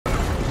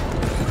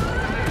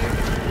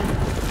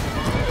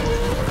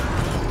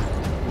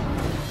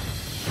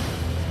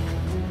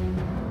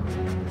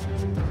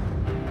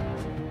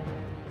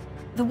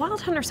The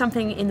Wild Hunt are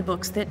something in the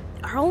books that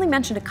are only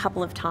mentioned a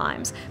couple of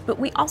times, but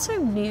we also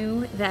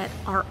knew that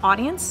our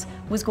audience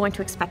was going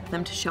to expect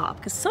them to show up,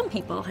 because some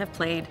people have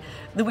played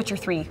The Witcher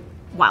 3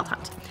 Wild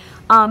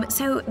Hunt.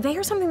 So they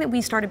are something that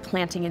we started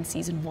planting in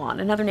season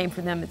 1. Another name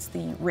for them is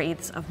the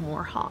Wraiths of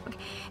Moorhog.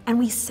 And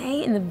we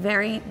say in the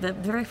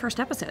very first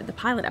episode, the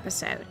pilot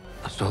episode,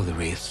 I saw the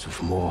Wraiths of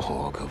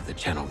Moorhog over the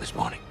channel this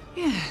morning.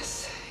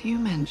 Yes, you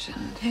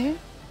mentioned. Who?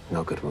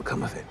 No good will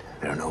come of it.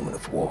 They're an omen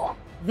of war.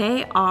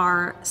 they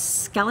are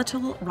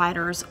skeletal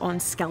riders on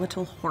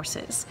skeletal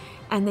horses,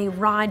 and they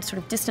ride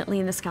sort of distantly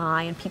in the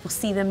sky, and people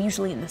see them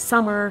usually in the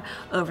summer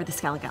over the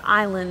Skellige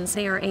Islands.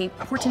 They are a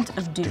portent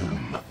of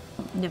doom,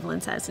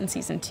 Nivellen says in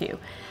season 2.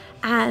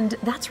 And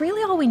that's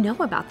really all we know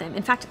about them.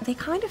 In fact, they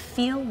kind of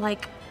feel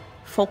like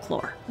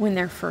folklore when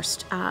they're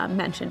first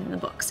mentioned in the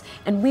books.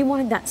 And we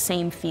wanted that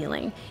same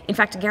feeling. In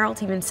fact,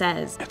 Geralt even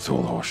says, "It's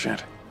all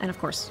horseshit." And of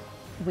course,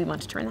 we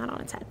want to turn that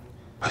on its head.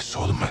 I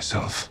saw them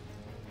myself,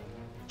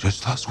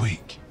 just last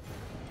week,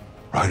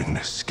 riding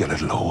their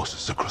skeletal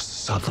horses across the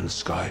southern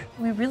sky.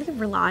 We really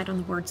relied on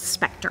the word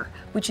specter,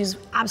 which is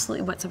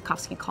absolutely what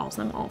Sapkowski calls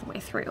them all the way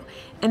through.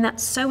 And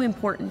that's so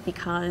important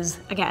because,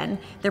 again,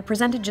 they're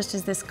presented just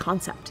as this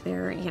concept.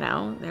 They're,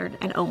 they're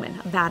an omen,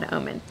 a bad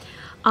omen.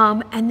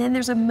 And then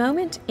there's a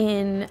moment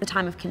in The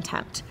Time of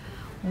Contempt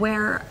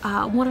where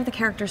one of the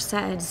characters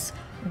says,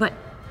 but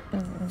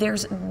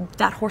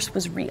that horse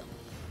was real.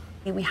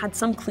 We had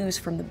some clues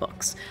from the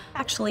books,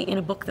 actually in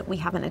a book that we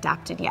haven't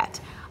adapted yet,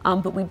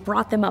 but we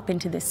brought them up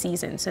into this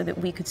season so that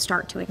we could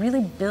start to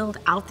really build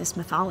out this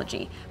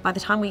mythology. By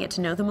the time we get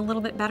to know them a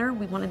little bit better,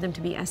 we wanted them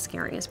to be as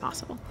scary as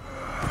possible.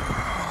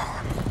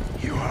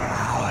 You are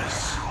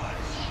ours,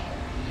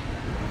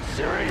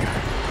 Ciri.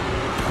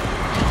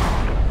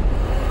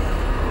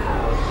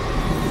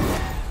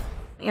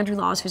 Andrew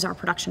Laws, who's our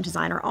production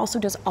designer, also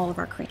does all of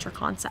our creature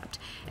concept.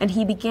 And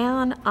he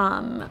began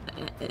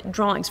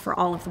drawings for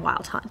all of the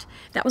Wild Hunt.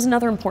 That was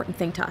another important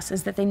thing to us,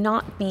 is that they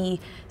not be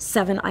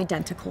 7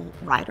 identical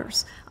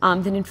riders.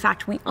 That in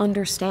fact we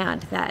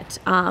understand that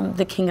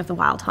the king of the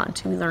Wild Hunt,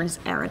 who we learn is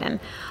Aroden,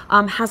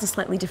 has a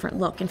slightly different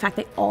look. In fact,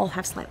 they all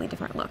have slightly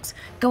different looks.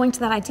 Going to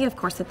that idea, of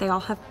course, that they all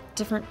have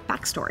different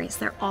backstories.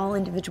 They're all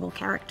individual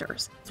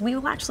characters. We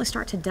will actually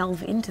start to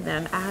delve into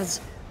them as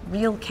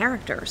real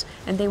characters,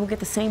 and they will get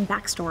the same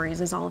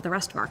backstories as all of the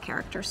rest of our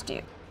characters do.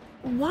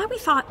 Why we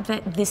thought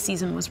that this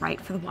season was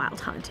right for the Wild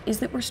Hunt is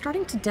that we're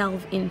starting to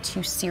delve into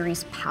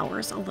Ciri's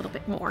powers a little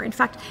bit more. In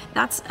fact,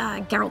 that's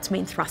Geralt's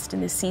main thrust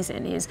in this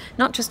season, is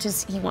not just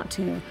does he want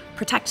to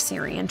protect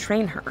Ciri and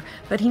train her,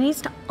 but he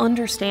needs to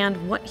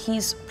understand what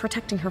he's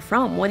protecting her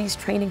from, what he's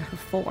training her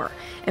for.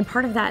 And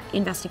part of that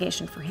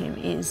investigation for him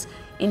is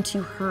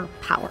into her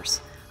powers.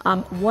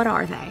 What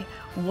are they?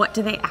 What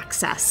do they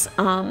access?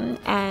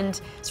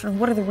 And sort of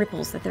what are the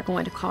ripples that they're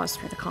going to cause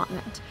through the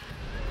continent?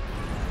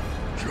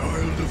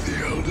 Child of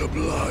the Elder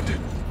Blood,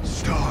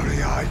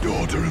 starry-eyed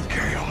daughter of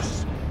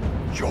chaos,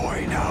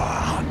 join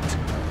our hunt.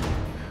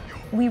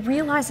 We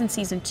realize in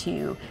season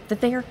 2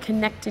 that they are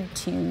connected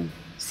to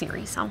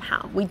Ciri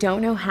somehow. We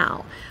don't know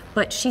how,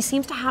 but she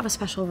seems to have a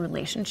special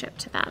relationship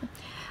to them.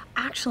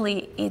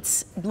 Actually,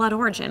 it's Blood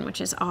Origin, which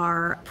is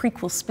our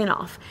prequel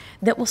spin-off,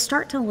 that will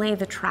start to lay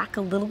the track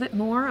a little bit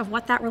more of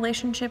what that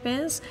relationship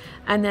is,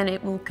 and then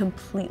it will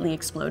completely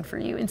explode for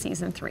you in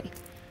season 3.